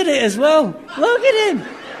sucks at it as well. Look at him.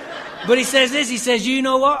 But he says this, he says, you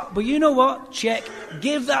know what? Check.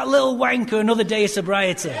 Give that little wanker another day of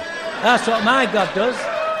sobriety. That's what my God does.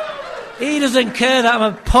 He doesn't care that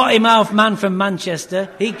I'm a potty-mouthed man from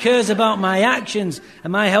Manchester. He cares about my actions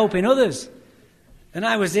and my helping others. And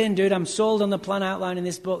I was dude, I'm sold on the plan outline in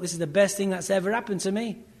this book. This is the best thing that's ever happened to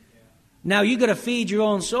me. Now, you've got to feed your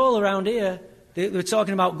own soul around here. They're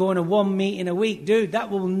talking about going to one meeting a week. Dude, that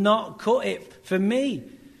will not cut it for me.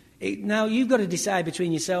 Now, you've got to decide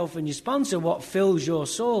between yourself and your sponsor what fills your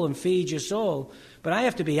soul and feeds your soul. But I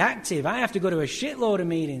have to be active. I have to go to a shitload of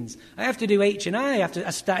meetings. I have to do H&I.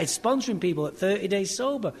 I started sponsoring people at 30 Days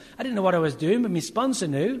Sober. I didn't know what I was doing, but my sponsor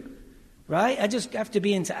knew. Right? I just have to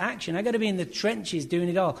be into action. I got to be in the trenches doing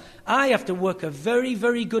it all. I have to work a very,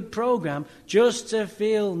 very good program just to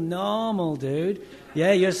feel normal, dude.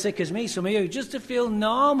 Yeah, you're sick as me, some of you. Just to feel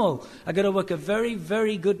normal. I got to work a very,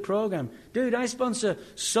 very good program. Dude, I sponsor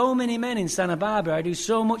so many men in Santa Barbara. I do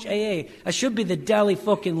so much AA. I should be the Dalai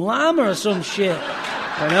fucking Lama or some shit.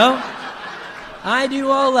 You know? I do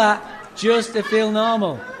all that just to feel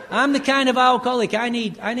normal. I'm the kind of alcoholic, I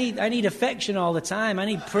need affection all the time. I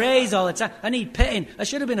need praise all the time. I need petting. I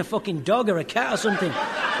should have been a fucking dog or a cat or something.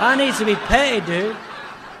 I need to be petted, dude.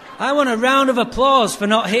 I want a round of applause for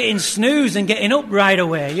not hitting snooze and getting up right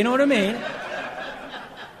away. You know what I mean?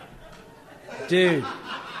 Dude,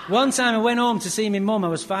 one time I went home to see my mum. I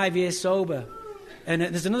was 5 years sober. And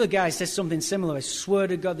there's another guy who says something similar. I swear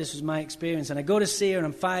to God this was my experience. And I go to see her and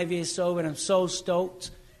I'm 5 years sober and I'm so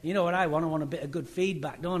stoked. You know what I want? I want a bit of good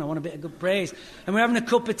feedback, don't I? I want a bit of good praise. And we're having a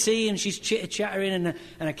cup of tea and she's chitter-chattering and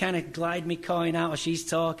I kind of glide my coin out as she's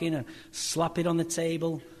talking and slap it on the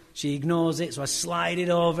table. She ignores it, so I slide it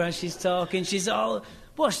over as she's talking. She's all,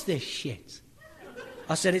 what's this shit?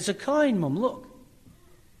 I said, it's a coin, Mum, look.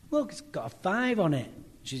 Look, it's got a 5 on it.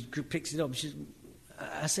 She picks it up.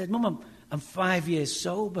 I said, Mum, I'm 5 years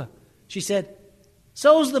sober. She said,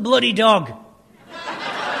 so's the bloody dog.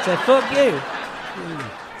 I said, fuck you.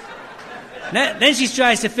 Then she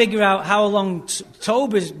tries to figure out how long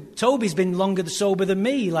Toby's been longer sober than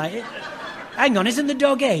me. Like, hang on, isn't the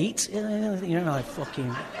dog 8? You know, like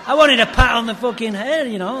fucking. I wanted a pat on the fucking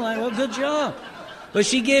head, you know, like, well, good job. But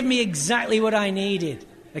she gave me exactly what I needed.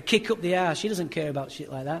 A kick up the arse. She doesn't care about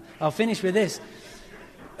shit like that. I'll finish with this.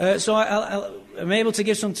 So I'm able to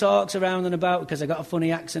give some talks around and about because I got a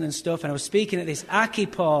funny accent and stuff. And I was speaking at this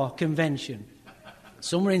Akipaw convention,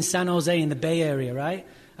 somewhere in San Jose in the Bay Area, right?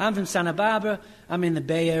 I'm from Santa Barbara. I'm in the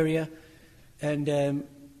Bay Area. And,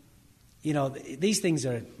 you know, these things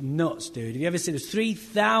are nuts, dude. Have you ever seen there's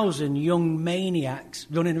 3,000 young maniacs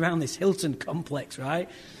running around this Hilton complex, right?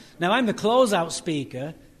 Now, I'm the closeout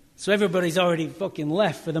speaker, so everybody's already fucking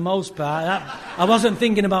left for the most part. I wasn't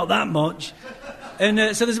thinking about that much.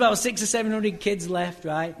 And so there's about 600 or 700 kids left,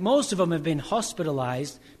 right? Most of them have been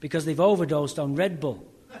hospitalized because they've overdosed on Red Bull.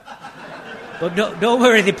 But don't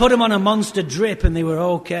worry, they put them on a Monster drip and they were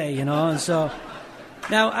okay, you know. And so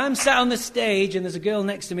now I'm sat on the stage and there's a girl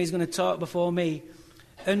next to me who's going to talk before me.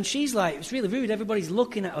 And she's like, it's really rude, everybody's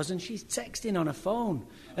looking at us and she's texting on her phone.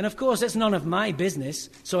 And of course, that's none of my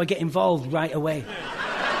business, so I get involved right away.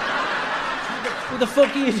 What the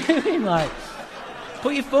fuck are you doing? Like,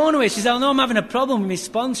 put your phone away. She said, oh, no, I'm having a problem with my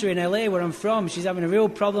sponsor in LA where I'm from. She's having a real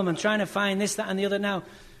problem. I'm trying to find this, that and the other. Now,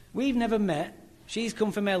 we've never met. She's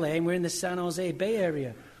come from LA and we're in the San Jose Bay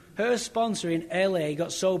Area. Her sponsor in LA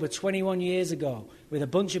got sober 21 years ago with a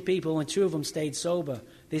bunch of people and 2 of them stayed sober.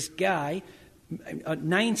 This guy,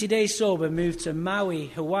 90 days sober, moved to Maui,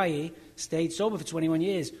 Hawaii, stayed sober for 21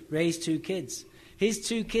 years, raised 2 kids. His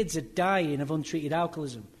 2 kids are dying of untreated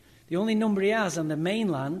alcoholism. The only number he has on the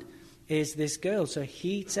mainland is this girl. So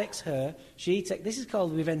he texts her, this is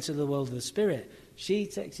called We've Entered the World of the Spirit. She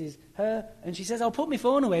texts her, and she says, I'll put my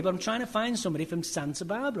phone away, but I'm trying to find somebody from Santa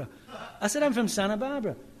Barbara. I said, I'm from Santa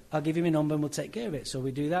Barbara. I'll give you my number and we'll take care of it. So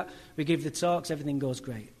we do that. We give the talks. Everything goes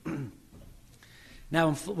great.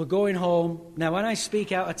 Now, we're going home. Now, when I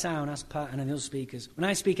speak out of town, ask Pat and the other speakers, when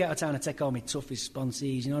I speak out of town, I take all my toughest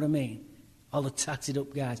sponsees, you know what I mean? All the tatted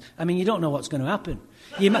up guys. I mean, you don't know what's going to happen.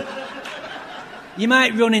 You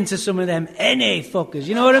might run into some of them NA fuckers,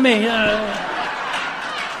 you know what I mean?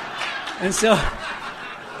 And so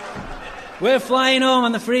we're flying home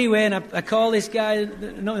on the freeway, and I call this guy,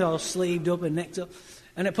 all sleeved up and necked up,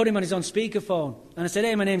 and I put him on his own speakerphone. And I said,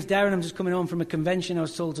 hey, my name's Darren, I'm just coming home from a convention, I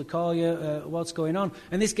was told to call you, what's going on?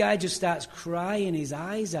 And this guy just starts crying his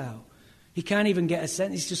eyes out. He can't even get a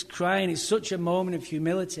sentence, he's just crying. It's such a moment of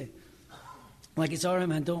humility. Like, it's all right,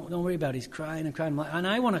 man, don't worry about it. He's crying and crying. And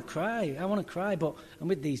I want to cry, but I'm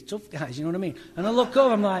with these tough guys, you know what I mean? And I look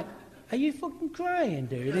over, I'm like, are you fucking crying,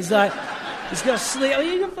 dude? He's like, he's got sleep. Are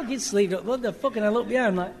you fucking sleep up? What the fuck? And I look behind,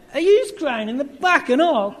 I'm like, are you crying in the back and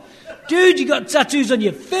all? Dude, you got tattoos on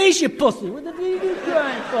your face, you pussy. What the fuck are you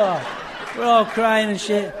crying for? We're all crying and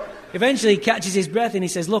shit. Eventually he catches his breath and he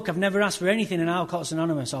says, look, I've never asked for anything in Alcoholics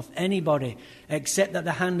Anonymous off anybody except that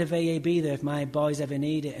the hand of AA be there if my boys ever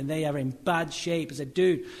need it, and they are in bad shape. I said,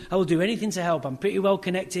 dude, I will do anything to help. I'm pretty well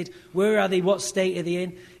connected. Where are they? What state are they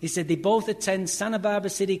in? He said, they both attend Santa Barbara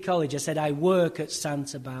City College. I said, I work at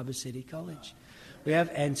Santa Barbara City College. We have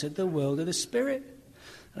entered the world of the Spirit.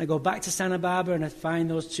 And I go back to Santa Barbara and I find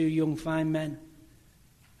those two young, fine men.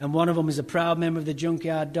 And one of them is a proud member of the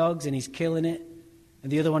Junkyard Dogs and he's killing it.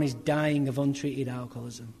 And the other one is dying of untreated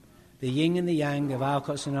alcoholism. The yin and the yang of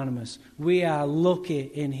Alcoholics Anonymous. We are lucky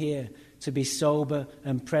in here to be sober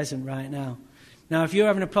and present right now. Now, if you're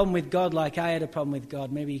having a problem with God like I had a problem with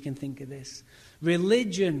God, maybe you can think of this.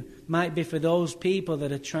 Religion might be for those people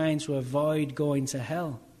that are trying to avoid going to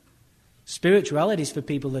hell. Spirituality is for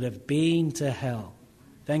people that have been to hell.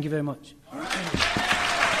 Thank you very much.